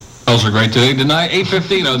Those are great today. Tonight,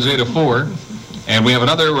 8:15 on Zeta 4. And we have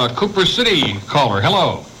another Cooper City caller.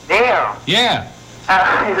 Hello. Dale. Yeah.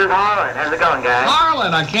 This is Harlan. How's it going, guys?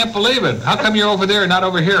 Harlan, I can't believe it. How come you're over there and not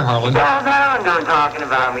over here, Harlan? How's Harlan doing talking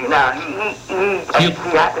about me? No,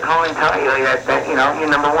 he had to call and tell you that you're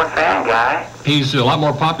number one fan, guy. He's a lot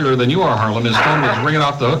more popular than you are, Harlan. His phone was ringing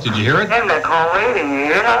off the hook. Did you hear it? Him that call waiting, you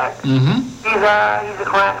hear that? Mm-hmm. He's a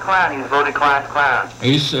class clown. He's voted class clown.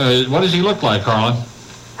 What does he look like, Harlan?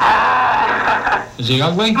 Is he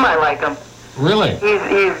ugly? You might like him. Really?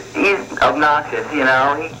 He's obnoxious, you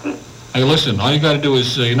know. Hey, listen, all you got to do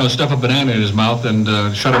is, stuff a banana in his mouth and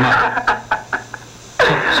shut him up.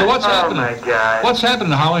 So what's happening? Oh, my God. What's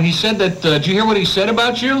happening, Harlan? He said that, did you hear what he said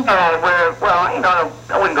about you? I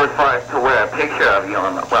wouldn't go as far as to wear a picture of you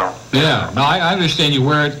on the, Yeah, no, I understand you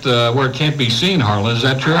wear it where it can't be seen, Harlan. Is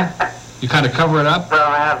that true? You kind of cover it up?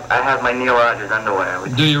 Well, I have my Neil Rogers underwear.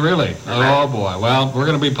 Do you really? Oh, boy. Well, we're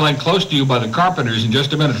going to be playing Close to You by the Carpenters in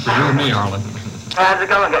just a minute for you and me, Harlan. How's it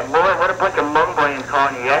going? Boy, what a bunch of mumblings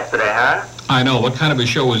calling you yesterday, huh? I know. What kind of a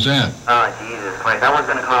show was that? Oh, Jesus Christ. I was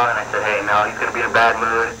going to call and I said, hey, no, he's going to be in a bad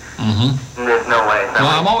mood. Mm-hmm. There's no way. Well,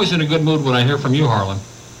 I'm always in a good mood when I hear from you, Harlan.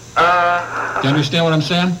 Do you understand what I'm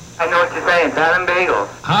saying? I know what you're saying. Salmon bagels.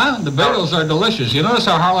 Huh? The bagels are delicious. You notice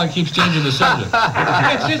how Harlan keeps changing the subject.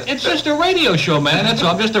 It's just a radio show, man. That's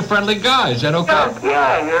all. I'm just a friendly guy. Is that okay?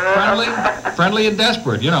 Yeah, you're... Friendly and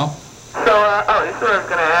desperate, you know. So, this is what I was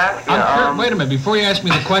going to ask you. Wait a minute. Before you ask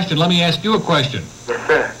me the question, let me ask you a question. Yes,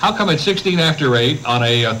 sir. How come it's 16 after 8 on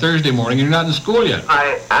a Thursday morning and you're not in school yet?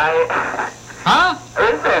 Huh?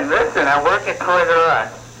 Listen. I work at Toys R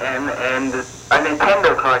Us, and a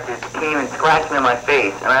Nintendo cartridge came and scratched me on my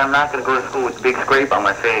face, and I'm not going to go to school with a big scrape on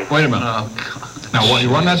my face. Wait a minute. Oh, God. Now, what, you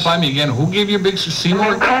run that by me again? Who gave you a big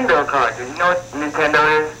Seymour? Nintendo cartridge. You know what Nintendo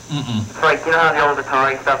is? Mm-mm. It's like, you know how the old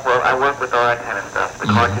Atari stuff, well, I work with all that kind of stuff. The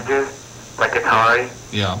cartridges, like Atari.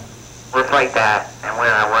 Yeah. Well, it's like that, and when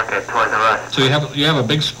I work at Toys R Us. So you have a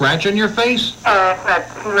big scratch on your face?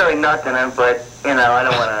 It's really nothing, but, I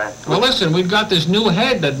don't want to... Well, listen, we've got this new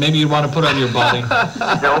head that maybe you'd want to put on your body. The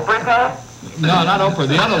Oprah's head? No, not Oprah,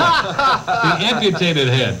 the other one. The amputated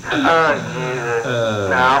head. Oh, Jesus.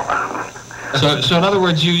 No. So in other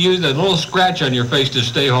words, you used a little scratch on your face to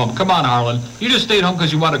stay home. Come on, Harlan. You just stayed home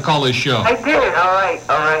because you want to call this show. I did. All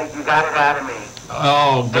right. You got it out of me.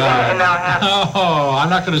 Oh, God. And now I have... Oh, I'm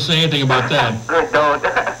not going to say anything about that. Good, don't.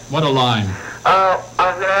 What a line. I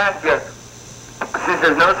was going to ask you, since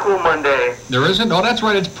there's no school Monday... There isn't? Oh, that's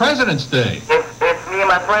right. It's President's Day. If me and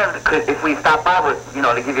my friends, if we stop by with,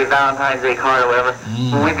 to give you a Valentine's Day card or whatever,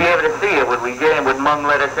 would we be able to see it? Would we get in? Would Mung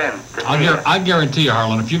let us in? I guarantee you,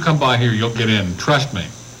 Harlan, if you come by here, you'll get in. Trust me.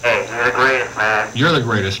 Hey, you're the greatest, man. You're the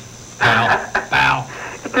greatest, pal. Pal.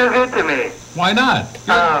 You're too good to me. Why not?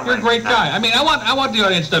 You're a great guy. I mean, I want the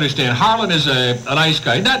audience to understand. Harlan is a nice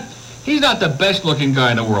guy. He's not the best looking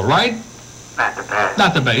guy in the world, right? Not the best.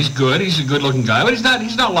 Not the best. He's good. He's a good looking guy, but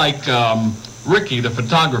he's not like Ricky, the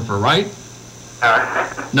photographer, right?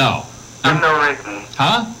 No. I'm no Ricky.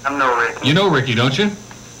 Huh? I'm no Ricky. You know Ricky, don't you?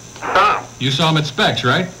 Some. You saw him at Specs,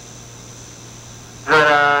 right?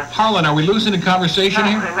 But, Harlan, are we losing the conversation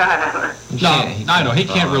here? No, I know. He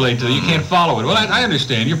can't relate to it. You can't follow it. Well, I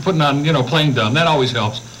understand. You're putting on, playing dumb. That always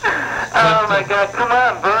helps. Oh, my God. Come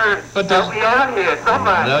on, Bird. But help me out here.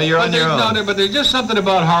 Somebody. No, you're on your own. No, but there's just something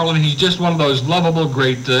about Harlan. He's just one of those lovable,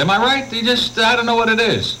 great... am I right? I don't know what it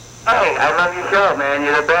is. Hey, I love your show, man.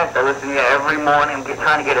 You're the best. I listen to you every morning. I'm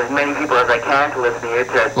trying to get as many people as I can to listen to you.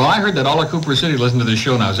 Well, I heard that all of Cooper City listen to this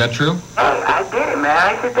show now. Is that true? Hey, I did it, man.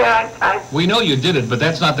 I sit there. We know you did it, but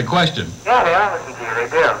that's not the question. Yeah, they all listen to you. They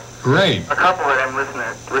do. Great. A couple of them listen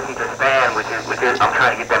to Stan, which is I'm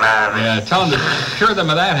trying to get them out of it. Yeah, tell them to cure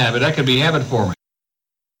them of that habit. That could be habit forming.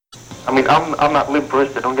 I mean, I'm not Limp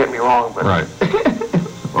Bizkit, don't get me wrong, but... Right.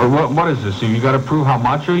 Or what is this? You got to prove how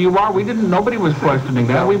macho you are? Nobody was questioning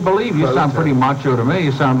that. We believe you sound pretty macho to me.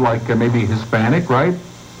 You sound like maybe Hispanic, right?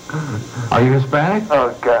 Are you Hispanic?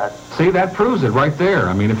 Oh, God. See, that proves it right there.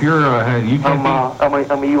 I mean, if you're, you can't I'm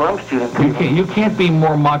a UM student, too. You can't be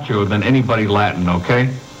more macho than anybody Latin, okay?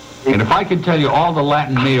 And if I could tell you all the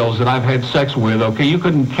Latin males that I've had sex with, okay, you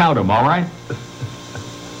couldn't count them, all right?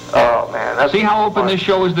 Oh, man. See how open this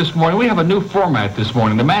show is this morning? We have a new format this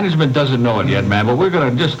morning. The management doesn't know it yet, man, but we're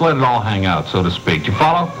going to just let it all hang out, so to speak. You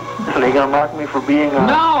follow? So they're going to mock me for being...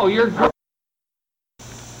 No, you're...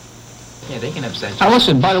 Yeah, they can upset you. Now,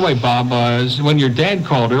 listen, by the way, Bob, when your dad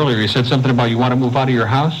called earlier, he said something about you want to move out of your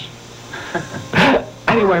house?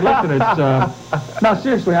 Anyway, listen, it's... No,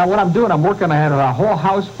 seriously, what I'm doing, I'm working. I had a whole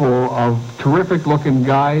house full of terrific-looking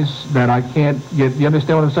guys that I can't get... You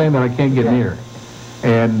understand what I'm saying? That I can't get near.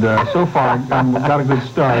 And so far, I've got a good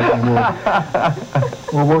start, and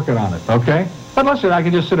we're working on it, okay? But listen, I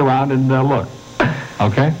can just sit around and look,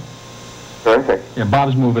 okay? Perfect. Yeah,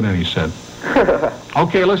 Bob's moving in, he said.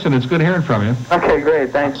 Okay, listen, it's good hearing from you. Okay, great.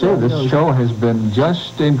 Thanks. So this show has been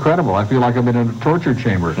just incredible. I feel like I've been in a torture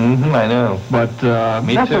chamber. Mm-hmm, I know. But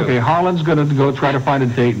Me that's too. okay. Harlan's going to go try to find a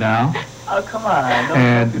date now. Oh, come on.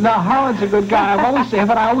 And no, Harlan's a good guy.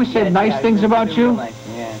 Haven't I always said nice things about you?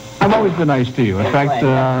 Yeah. I've always been nice to you. In fact,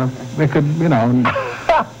 it could,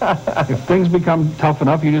 if things become tough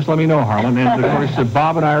enough, you just let me know, Harlan. And of course,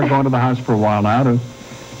 Bob and I are going to the house for a while now to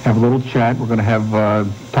have a little chat. We're going to have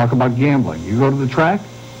talk about gambling. You go to the track?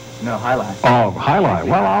 No, highlight. Oh, highlight.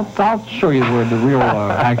 Well, I'll show you where the real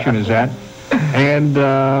action is at. And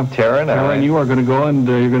Tara and I. you are going to go and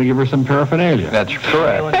you're going to give her some paraphernalia. That's Bill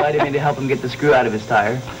correct. invited me to help him get the screw out of his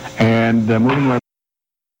tire. And moving right.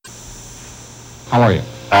 How are you?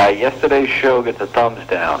 Yesterday's show gets a thumbs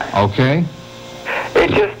down. Okay.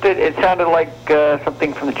 It sounded like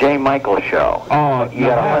something from the Jay Michaels show. Oh, You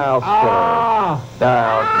got Now,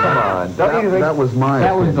 sir. Come on. That was my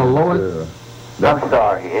That was the opinion, lowest. I'm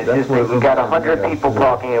sorry. It's That's just what that you got I'm 100 saying, people yeah.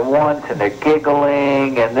 talking at once, and they're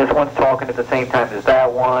giggling, and this one's talking at the same time as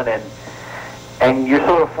that one, and you're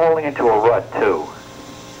sort of falling into a rut too.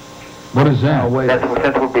 What is that?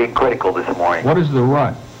 Since we're being critical this morning. What is the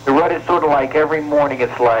rut? The rut is sort of like every morning.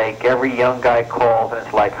 It's like every young guy calls, and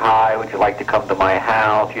it's like, "Hi, would you like to come to my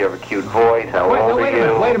house? You have a cute voice. How old are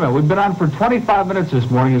you?" Wait a minute. We've been on for 25 minutes this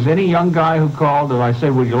morning. Is any young guy who called and I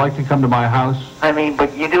said, would you like to come to my house? I mean,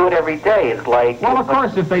 but you do it every day. It's like... Well, of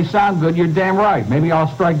course, if they sound good, you're damn right. Maybe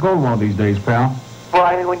I'll strike gold one of these days, pal. Well,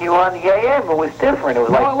 I mean, when you were on the AM, it was different. It was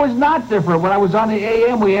No, like... it was not different. When I was on the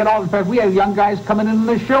AM, we had young guys coming in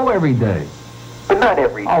the show every day. But not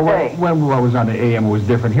every Oh, day. when I was on the AM, it was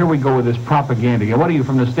different. Here we go with this propaganda. What are you,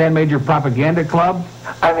 from the Stan Major Propaganda Club?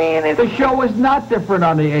 I mean, it's... The show was not different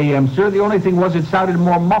on the AM, sir. The only thing was it sounded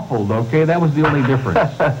more muffled, okay? That was the only difference.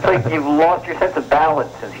 It's like you've lost your sense of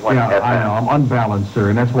balance since you went Yeah, to FM. I know. I'm unbalanced, sir,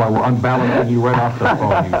 and that's why we're unbalancing you right off the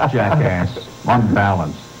phone, you jackass.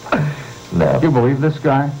 Unbalanced. No, Do you believe this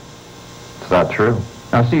guy? it's not true.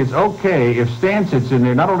 Now, see, it's okay if Stan sits in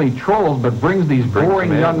there, not only trolls, but brings these boring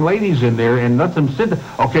them in. young ladies in there and lets them sit there.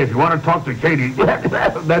 Okay, if you want to talk to Katie,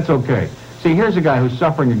 that's okay. See, here's a guy who's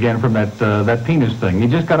suffering again from that penis thing. He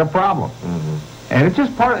just got a problem. Mm-hmm. And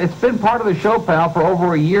it's been part of the show, pal, for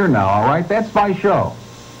over a year now, all right? That's my show.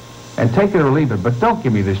 And take it or leave it, but don't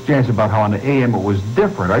give me this chance about how on the AM it was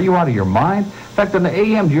different. Are you out of your mind? In fact, on the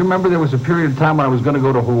AM, do you remember there was a period of time when I was going to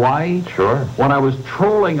go to Hawaii? Sure. When I was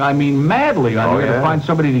trolling, I mean madly, on there to yeah. find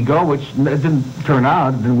somebody to go, which it didn't turn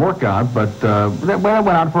out, it didn't work out, but that went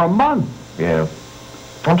on for a month. Yeah.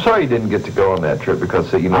 I'm sorry you didn't get to go on that trip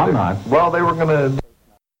because, I'm not. Well, they were going to...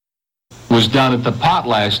 Was down at the pot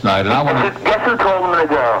last night, and Guess who told him to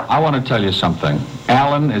go? I want to tell you something.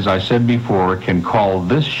 Alan, as I said before, can call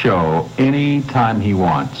this show any time he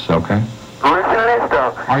wants, okay? Listen to this,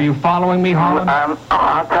 though. Are you following me, Harlan?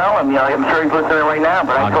 I'll tell him. I'm sure he's listening right now,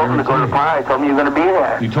 but I I told him to go to the guarantee pie. I told him you were going to be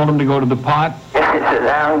there. You told him to go to the pot? Sit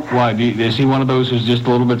down. Why, is he one of those who's just a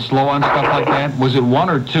little bit slow on stuff like that? Was it one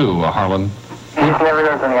or two, Harlan? He just never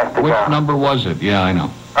knows when he has to Which go. number was it? Yeah, I know.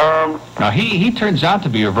 Now, he turns out to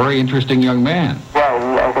be a very interesting young man. Yeah,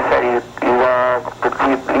 like I said,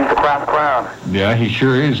 he's a class clown. Yeah, he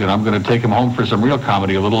sure is, and I'm going to take him home for some real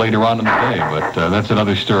comedy a little later on in the day, but that's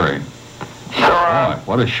another story. So, Boy,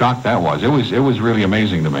 what a shock that was. It was really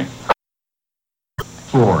amazing to me.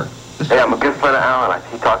 4. hey, I'm a good friend of Alan.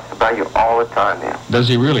 He talks about you all the time, man. Does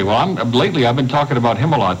he really? Well, lately I've been talking about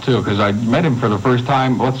him a lot, too, because I met him for the first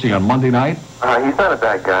time, let's see, on Monday night. He's not a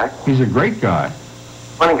bad guy. He's a great guy.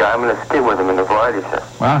 Funny guy. I'm going to skit with him in the variety show.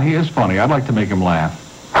 Well, he is funny. I'd like to make him laugh.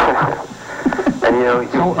 And, you're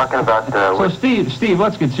talking about... So, Steve,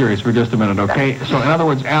 let's get serious for just a minute, okay? So, in other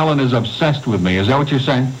words, Alan is obsessed with me. Is that what you're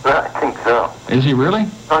saying? I think so. Is he really?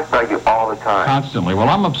 He talks about you all the time. Constantly. Well,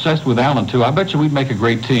 I'm obsessed with Alan, too. I bet you we'd make a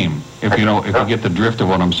great team, if you get the drift of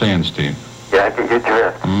what I'm saying, Steve. Yeah, I get your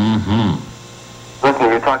drift. Mm-hmm. Listen, you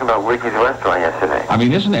were talking about Ricky's restaurant yesterday. I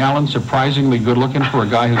mean, isn't Alan surprisingly good-looking for a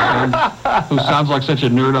guy who sounds like such a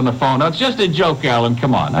nerd on the phone? No, it's just a joke, Alan.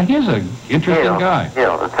 Come on. Now, he's an interesting guy.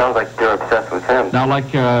 It sounds like you're obsessed with him. Now, like,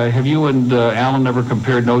 have you and Alan ever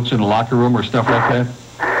compared notes in the locker room or stuff like that?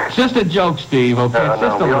 It's just a joke, Steve, okay? No, It's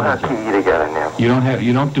just we a don't little have joke. PE together now.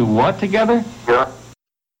 You don't do what together? Yeah.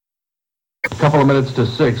 A couple of minutes to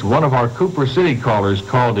 6, one of our Cooper City callers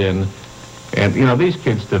called in, and, these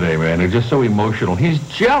kids today, man, they're just so emotional. He's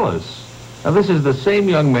jealous. Now, this is the same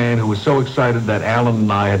young man who was so excited that Alan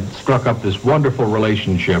and I had struck up this wonderful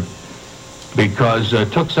relationship, because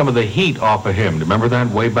took some of the heat off of him. Remember that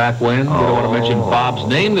way back when? We don't want to mention Bob's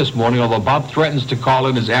name this morning, although Bob threatens to call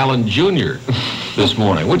in as Alan Jr. this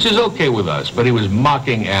morning, which is okay with us. But he was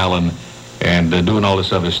mocking Alan and doing all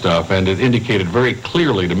this other stuff, and it indicated very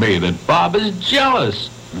clearly to me that Bob is jealous.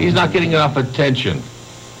 He's not getting enough attention.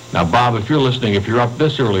 Now, Bob, if you're listening, if you're up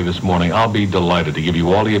this early this morning, I'll be delighted to give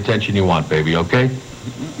you all the attention you want, baby, okay?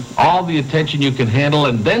 All the attention you can handle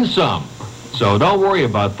and then some. So don't worry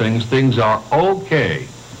about things. Things are okay.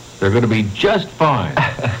 They're going to be just fine,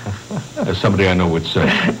 as somebody I know would say.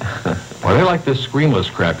 Well, they like this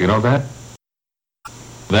screenless crap, you know that?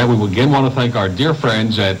 That we again want to thank our dear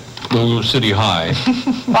friends at Lulu City High.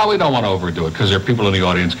 Well, we don't want to overdo it because there are people in the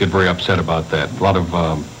audience get very upset about that. A lot of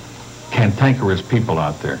cantankerous people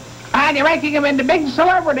out there. And you're making them into big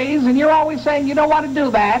celebrities, and you're always saying you don't want to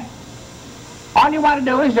do that. All you want to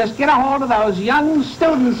do is just get a hold of those young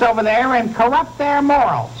students over there and corrupt their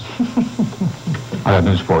morals. I have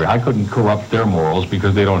news for you. I couldn't corrupt their morals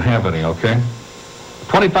because they don't have any, okay?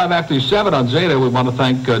 25 after 7 on Zeta, we want to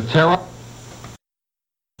thank Tara.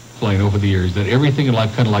 Over the years that everything in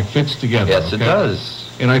life kind of like fits together. Yes, okay? it does.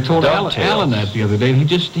 And I told Dovetails. Alan that the other day, and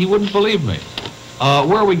he wouldn't believe me.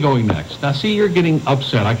 Where are we going next? Now, see, you're getting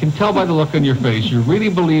upset. I can tell by the look on your face. You really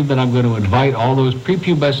believe that I'm going to invite all those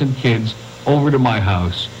prepubescent kids over to my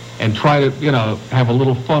house and try to, have a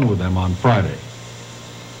little fun with them on Friday.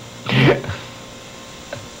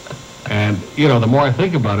 And, the more I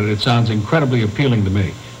think about it, it sounds incredibly appealing to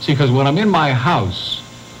me. See, because when I'm in my house,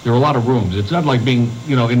 there are a lot of rooms. It's not like being,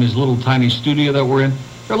 in this little tiny studio that we're in.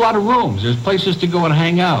 There are a lot of rooms. There's places to go and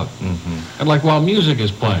hang out. Mm-hmm. And like while music is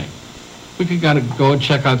playing, we could kind of go and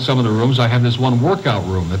check out some of the rooms. I have this one workout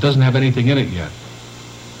room that doesn't have anything in it yet,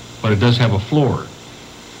 but it does have a floor.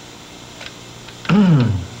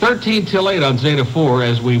 13 till 8 on Zeta 4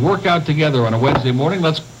 as we work out together on a Wednesday morning.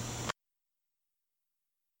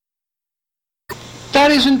 That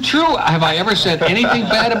isn't true. Have I ever said anything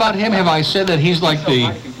bad about him? Have I said that he's like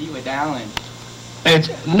the... compete with Alan.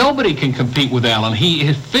 Nobody can compete with Alan.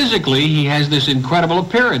 Physically, he has this incredible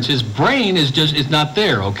appearance. His brain is not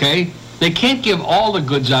there, okay? They can't give all the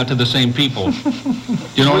goods out to the same people. Do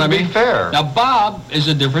you know what I mean? Fair. Now, Bob is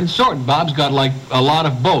a different sort. Bob's got like a lot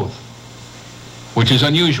of both, which is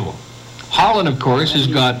unusual. Harlan, of course, has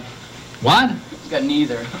got... What? Got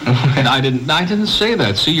neither. And I didn't say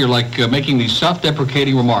that. See, you're like making these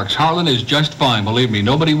self-deprecating remarks. Harlan is just fine, believe me.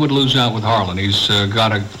 Nobody would lose out with Harlan. He's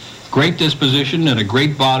got a great disposition and a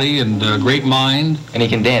great body and a great mind. And he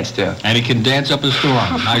can dance, too. And he can dance up a storm.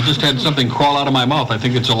 I just had something crawl out of my mouth. I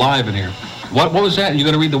think it's alive in here. What was that? You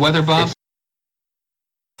going to read the weather, Bob?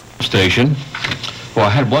 Station. Well, I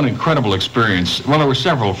had one incredible experience. Well, there were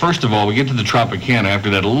several. First of all, we get to the Tropicana after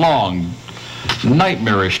that long,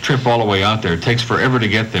 nightmarish trip all the way out there. It takes forever to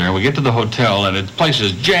get there. We get to the hotel, and the place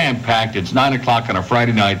is jam-packed. It's 9 o'clock on a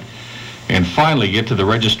Friday night. And finally get to the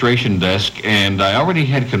registration desk, and I already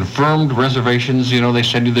had confirmed reservations. They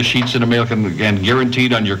send you the sheets in the mail and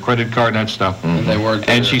guaranteed on your credit card and that stuff. Mm-hmm. They weren't.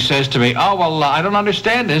 And she says to me, oh, well, I don't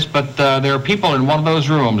understand this, but there are people in one of those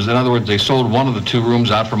rooms. In other words, they sold one of the two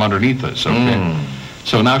rooms out from underneath us. Okay.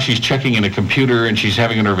 So now she's checking in a computer, and she's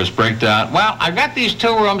having a nervous breakdown. Well, I've got these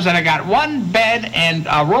two rooms, and I got one bed and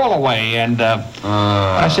a rollaway. And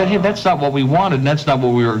I said, hey, that's not what we wanted, and that's not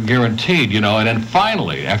what we were guaranteed, And then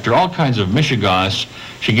finally, after all kinds of mishigas,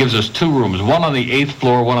 she gives us two rooms, one on the 8th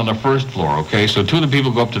floor, one on the 1st floor, okay? So two of the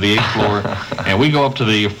people go up to the 8th floor, and we go up to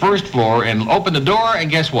the 1st floor and open the door, and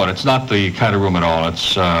guess what? It's not the kind of room at all.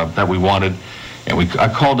 It's that we wanted. And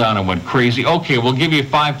I called down and went crazy. Okay, we'll give you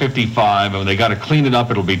 $5.55, and they got to clean it up.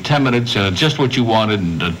 It'll be 10 minutes, and it's just what you wanted,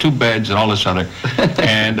 and 2 beds and all this other.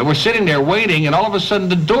 And we're sitting there waiting, and all of a sudden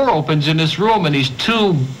the door opens in this room, and these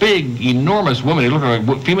 2 big, enormous women, they look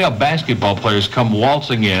like female basketball players, come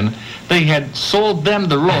waltzing in. They had sold them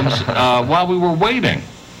the rooms while we were waiting.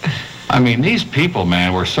 I mean, these people,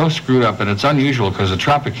 man, were so screwed up, and it's unusual because the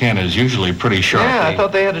Tropicana is usually pretty sharp. Yeah, I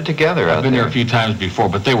thought they had it together I've been there a few times before,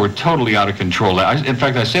 but they were totally out of control. In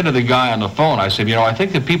fact, I said to the guy on the phone, I said, I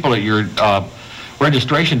think the people at your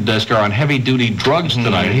registration desk are on heavy-duty drugs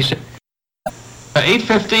tonight. He said,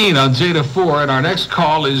 8:15 on Zeta 4, and our next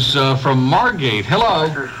call is from Margate. Hello.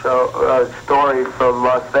 Story from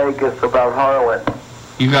Las Vegas about Harlan.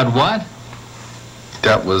 You got what?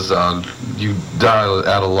 That was, you dialed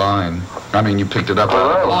out of line. I mean, you picked it up.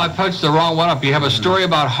 Oh, I punched the wrong one up. You have a story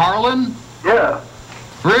about Harlan? Yeah.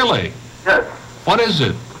 Really? Yes. What is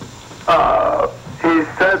it? He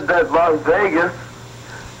said that Las Vegas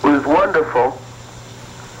was wonderful,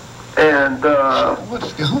 and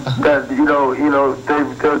What's going on? that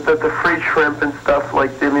that the free shrimp and stuff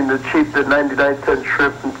like the 99-cent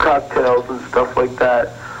shrimp and cocktails and stuff like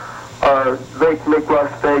that make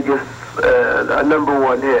Las Vegas a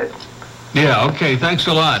 #1 hit. Yeah, okay, thanks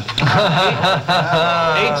a lot.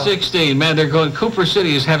 8:16, man, they're going, Cooper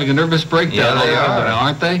City is having a nervous breakdown. Yeah, they are. Now,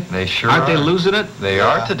 aren't they? They sure Aren't they are. losing it? They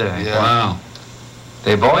are today. Yeah. Wow.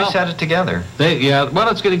 They've always Well- had it together. Well,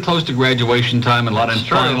 it's getting close to graduation time and a lot of That's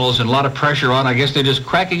true. finals and a lot of pressure on. I guess they're just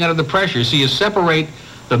cracking under the pressure. See, you separate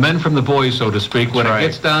the men from the boys, so to speak, when That's right. it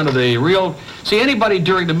gets down to the real... See, anybody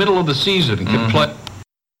during the middle of the season can Mm-hmm. play...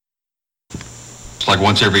 It's like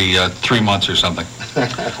once every 3 months or something.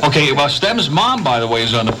 Okay, well, Stem's mom, by the way,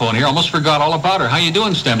 is on the phone here. Almost forgot all about her. How you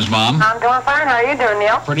doing, Stem's mom? I'm doing fine. How are you doing,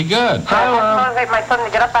 Neil? Pretty good. I had to motivate my son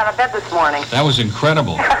to get up out of bed this morning. That was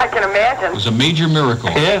incredible. I can It imagine. was a major miracle.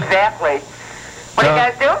 Exactly. What are you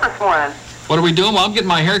guys doing this morning? What are we doing? Well, I'm getting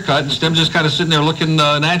my hair cut, and Stem's just kind of sitting there looking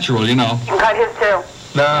natural, you know. You can cut his too.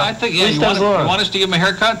 No. I think, yeah, you want us to give him a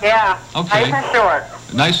haircut? Yeah. Okay. Nice and short.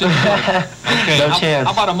 Nice and short. Okay. No chance.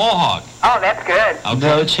 How about a mohawk? Oh, that's good. Okay.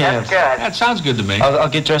 No chance. That's good. That sounds good to me. I'll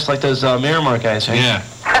get dressed like those Miramar guys, right? Yeah.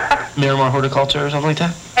 Miramar Horticulture or something like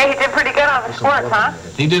that? Hey, you did pretty good on the sports, huh?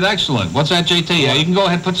 He did excellent. What's that, JT? Yeah, you can go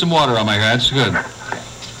ahead and put some water on my hair. That's good.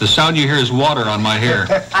 The sound you hear is water on my hair.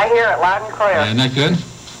 I hear it loud and clear. Isn't that good?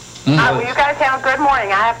 Well, you guys have a good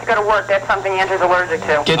morning. I have to go to work. That's something Andrew's allergic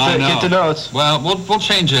to. Get I know. the notes. Well, we'll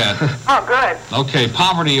change that. Oh, good. Okay,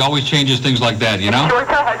 poverty always changes things like that, you know? Sure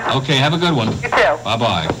does. Okay, have a good one. You too.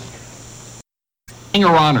 Bye-bye.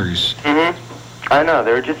 Your honors. I know,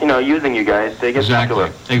 they're just, using you guys. They get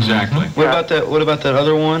Exactly. Exactly. What about that? What about that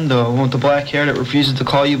other one, the one with the black hair that refuses to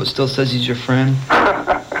call you but still says he's your friend?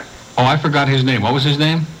 Oh, I forgot his name. What was his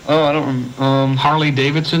name? Oh, I don't. Harley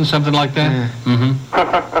Davidson, something like that? Yeah.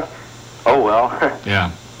 Mm-hmm. Oh, well.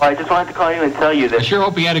 Yeah. Well, I just wanted to call you and tell you I that sure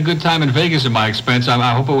hope he had a good time in Vegas at my expense.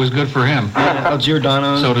 I hope it was good for him, El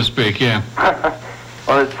Giordano. so to speak, yeah.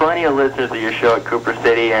 well, there's plenty of listeners of your show at Cooper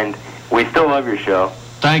City, and we still love your show.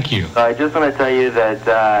 Thank you. I just want to tell you that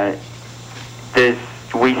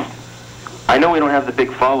I know we don't have the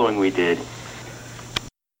big following we did.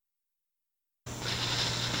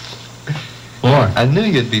 Boy. I knew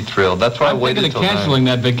you'd be thrilled. That's why I I'm waited thinking till of canceling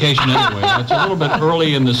that vacation anyway. It's a little bit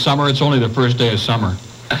early in the summer. It's only the first day of summer.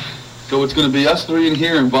 So it's going to be us three in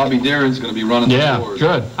here, and Bobby Darin's going to be running Yeah, the board.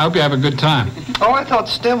 good. I hope you have a good time. Oh, I thought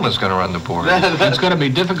Stem was going to run the board. It's going to be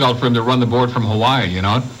difficult for him to run the board from Hawaii, you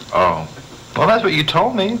know, Oh. Well, that's what you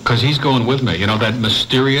told me. because he's going with me. You know, that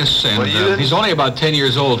mysterious, and Well, you didn't- he's only about 10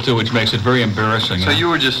 years old, too, which makes it very embarrassing. So you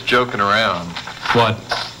were just joking around, What?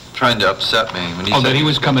 trying to upset me when you Oh, said that he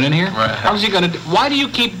was coming in here? Right. How's he going to... Why do you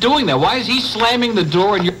keep doing that? Why is he slamming the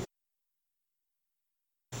door and you're...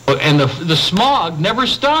 And the smog never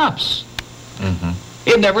stops. Mhm.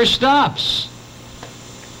 It never stops.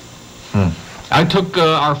 I took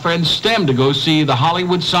our friend Stem to go see the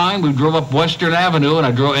Hollywood sign. We drove up Western Avenue,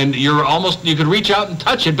 and you could reach out and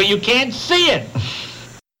touch it, but you can't see it.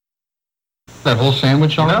 That whole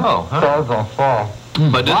sandwich on No. Huh? Stars on fall.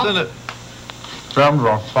 But isn't it? Stems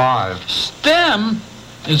on 5. Stem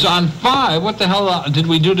is on 5. What the hell did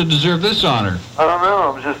we do to deserve this honor? I don't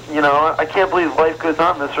know. I'm just, I can't believe life goes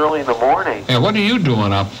on this early in the morning. Yeah, what are you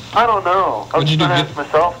doing up? I don't know. I What'd was you trying to do,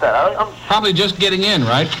 ask myself that. I'm Probably just getting in,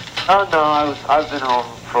 right? Oh no, I've been home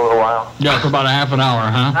for a little while. Yeah, for about a half an hour,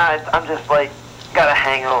 huh? I'm just got a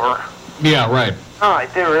hangover. Yeah, right. Oh, I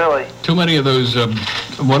do really. Too many of those,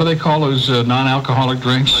 what do they call those non-alcoholic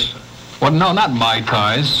drinks? Well, no, not Mai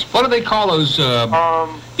Tais. What do they call those,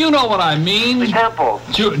 you know what I mean? The temples.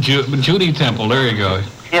 Judy Temple, there you go.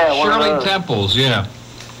 Yeah, one of Shirley those. Temples, yeah.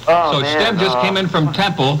 Oh, So man, Stem just came in from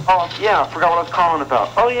Temple. Oh, yeah, I forgot what I was calling about.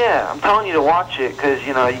 Oh, yeah, I'm telling you to watch it because,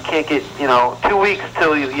 you can't get, 2 weeks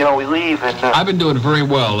till, we leave. And I've been doing very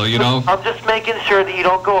well, you know. I'm just making sure that you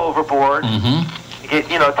don't go overboard. Mm-hmm. You get,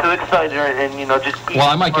 too excited and, just eat. Well,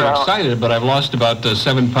 I might get around. excited, but I've lost about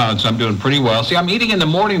 7 pounds, so I'm doing pretty well. See, I'm eating in the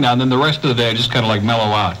morning now, and then the rest of the day I just kind of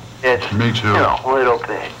mellow out. Yeah, just, Me too. a little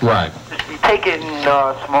bit. Right. Just you take it in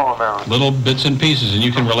small amounts. Little bits and pieces, and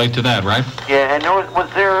you can relate to that, right? Yeah, and was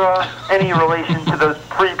there any relation to those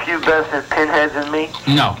prepubescent pinheads in me?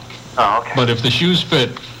 No. Oh, okay. But if the shoes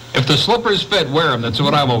fit, if the slippers fit, wear them. That's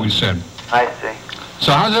what I've always said. I see.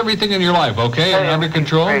 So how's everything in your life? Okay? Hey, Under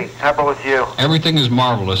control? Great. How about with you? Everything is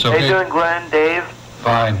marvelous, How you okay? doing, Glenn, Dave?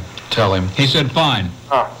 Fine. Tell him. He said fine.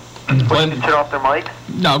 Oh. What, Glenn, you turn off their mics?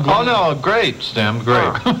 no, Glenn, Oh, no, great, Stem,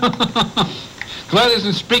 great. Glenn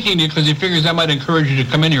isn't speaking to you because he figures that might encourage you to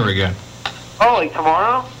come in here again. Oh, like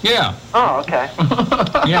tomorrow? Yeah. Oh, okay.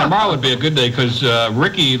 Yeah, tomorrow would be a good day because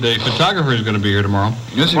Ricky, the photographer, is going to be here tomorrow.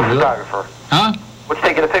 Is he What really? photographer? Huh? What's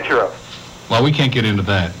taking a picture of? Well, we can't get into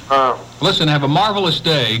that. Oh. Listen, have a marvelous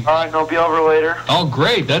day. All right, and I'll be over later. Oh,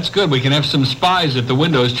 great. That's good. We can have some spies at the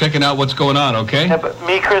windows checking out what's going on, okay? Yeah, but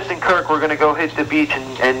me, Chris, and Kirk, we're going to go hit the beach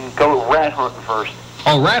and go rat hunting first.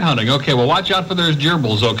 Oh, rat hunting. Okay, well, watch out for those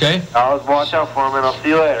gerbils, okay? I'll watch out for him, and I'll see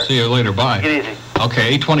you later. See you later. Bye. Take it easy.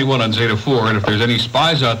 Okay, 821 on Zeta 4, and if there's any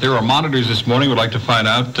spies out there or monitors this morning would like to find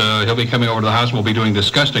out, he'll be coming over to the house and we'll be doing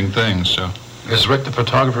disgusting things, so. Is Rick the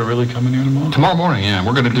photographer really coming here tomorrow? Tomorrow morning, yeah.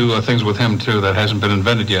 We're going to do things with him, too, that hasn't been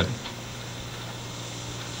invented yet.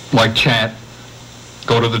 Like chat,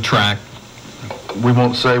 go to the track. We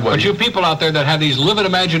won't say what. But you people out there that have these livid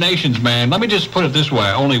imaginations, man, let me just put it this way.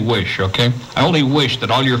 I only wish, okay? I only wish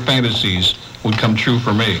that all your fantasies would come true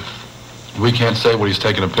for me. We can't say what he's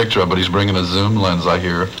taking a picture of, but he's bringing a zoom lens, I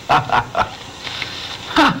hear.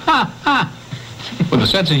 With a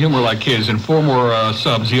sense of humor like his and 4 more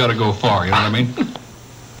subs, he ought to go far, you know what I mean?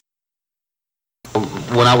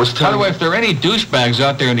 When I was By telling the way, if there are any douchebags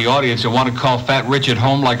out there in the audience that want to call Fat Rich at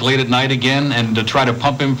home like late at night again and to try to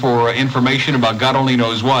pump him for information about God only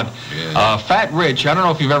knows what, Fat Rich, I don't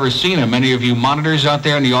know if you've ever seen him, any of you monitors out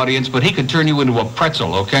there in the audience, but he could turn you into a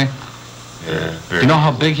pretzel, okay? Yeah. You know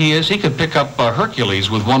how big he is? He could pick up Hercules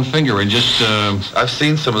with one finger and just... I've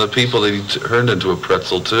seen some of the people that he turned into a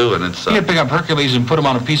pretzel, too, and it's... He could pick up Hercules and put him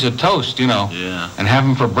on a piece of toast, you know, and have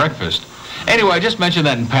him for breakfast. Anyway, I just mentioned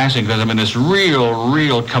that in passing because I'm in this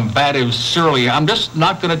real combative, surly... I'm just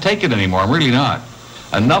not going to take it anymore. I'm really not.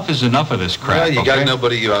 Enough is enough of this crap, Yeah, you okay? got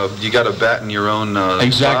nobody, you got a bat in your own Exactly.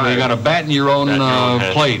 side. You got a bat in your own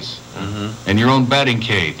plate. And your own batting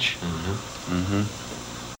cage.